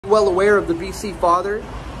well aware of the BC father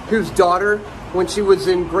whose daughter, when she was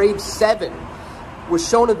in grade 7, was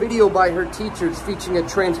shown a video by her teachers featuring a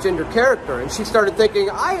transgender character, and she started thinking,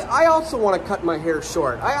 I also want to cut my hair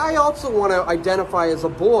short. I also want to identify as a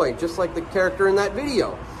boy, just like the character in that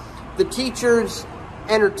video. The teachers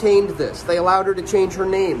entertained this. They allowed her to change her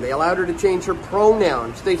name. They allowed her to change her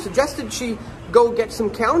pronouns. They suggested she go get some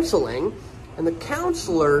counseling, and the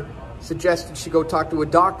counselor suggested she go talk to a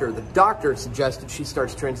doctor. The doctor suggested she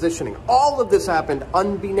starts transitioning. All of this happened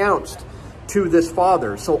unbeknownst to this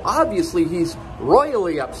father. So obviously he's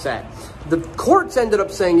royally upset. The courts ended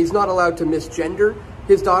up saying he's not allowed to misgender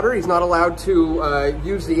his daughter. He's not allowed to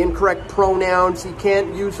use the incorrect pronouns. He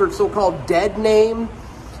can't use her so-called dead name.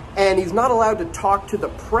 And he's not allowed to talk to the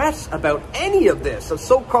press about any of this. A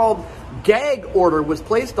so-called gag order was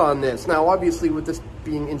placed on this. Now, obviously, with this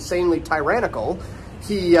being insanely tyrannical,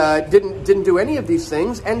 he didn't do any of these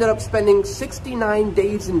things, ended up spending 69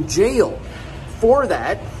 days in jail for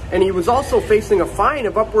that. And he was also facing a fine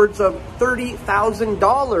of upwards of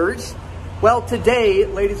 $30,000. Well, today,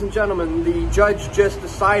 ladies and gentlemen, the judge just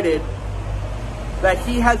decided that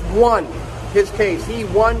he has won his case. He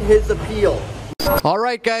won his appeal. All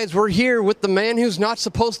right, guys, we're here with the man who's not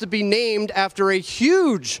supposed to be named after a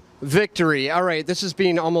huge victory. All right, this has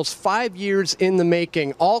been almost 5 years in the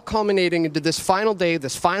making, all culminating into this final day,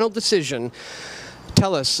 this final decision.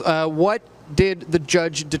 Tell us, what did the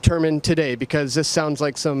judge determine today? Because this sounds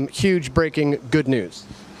like some huge breaking good news.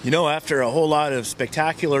 You know, after a whole lot of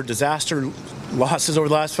spectacular disaster losses over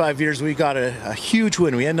the last 5 years, we got a huge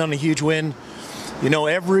win. We end on a huge win. You know,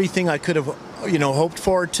 everything I could have, hoped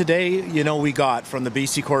for today, we got from the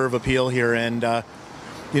BC Court of Appeal here. And,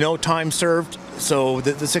 time served. So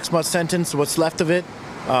the 6-month sentence, what's left of it,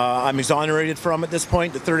 I'm exonerated from at this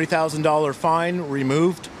point. The $30,000 fine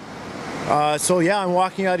removed. So yeah, I'm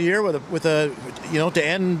walking out of here with a to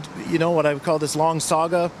end, what I would call this long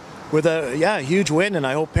saga with a huge win. And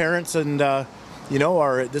I hope parents and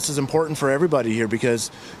this is important for everybody here,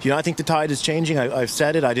 because I think the tide is changing. I've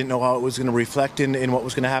said it. I didn't know how it was going to reflect in what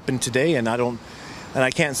was going to happen today, and I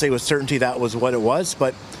can't say with certainty that was what it was.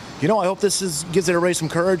 But I hope this gives everybody some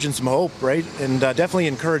courage and some hope, right? And definitely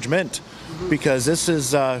encouragement, because this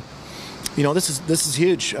is. This is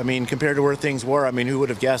huge. I mean, compared to where things were, I mean, who would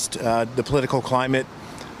have guessed the political climate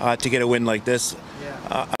to get a win like this?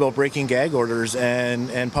 About breaking gag orders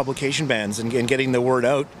and publication bans and getting the word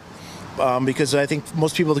out, because I think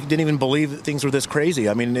most people didn't even believe that things were this crazy.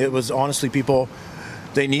 I mean, it was honestly people,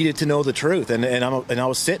 they needed to know the truth, and I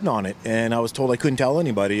was sitting on it, and I was told I couldn't tell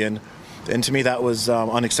anybody, and to me that was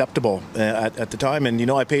unacceptable at the time. And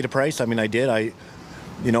I paid a price. I mean, I did.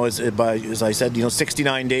 As I said,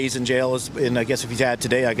 69 days in jail, and I guess if he's had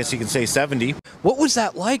today, I guess you can say 70. What was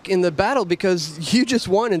that like in the battle? Because you just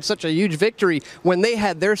won in such a huge victory when they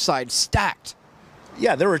had their side stacked.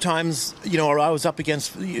 Yeah, there were times, I was up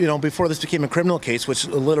against, before this became a criminal case, which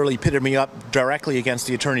literally pitted me up directly against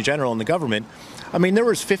the Attorney General and the government. I mean, there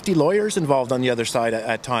was 50 lawyers involved on the other side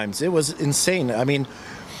at times. It was insane.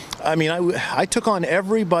 I took on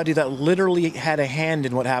everybody that literally had a hand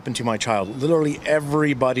in what happened to my child. Literally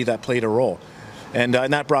everybody that played a role. And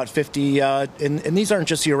that brought 50, and these aren't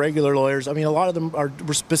just your regular lawyers. I mean, a lot of them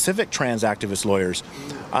were specific trans activist lawyers.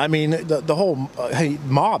 I mean, the whole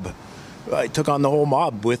mob. I took on the whole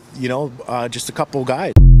mob with, just a couple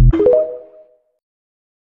guys.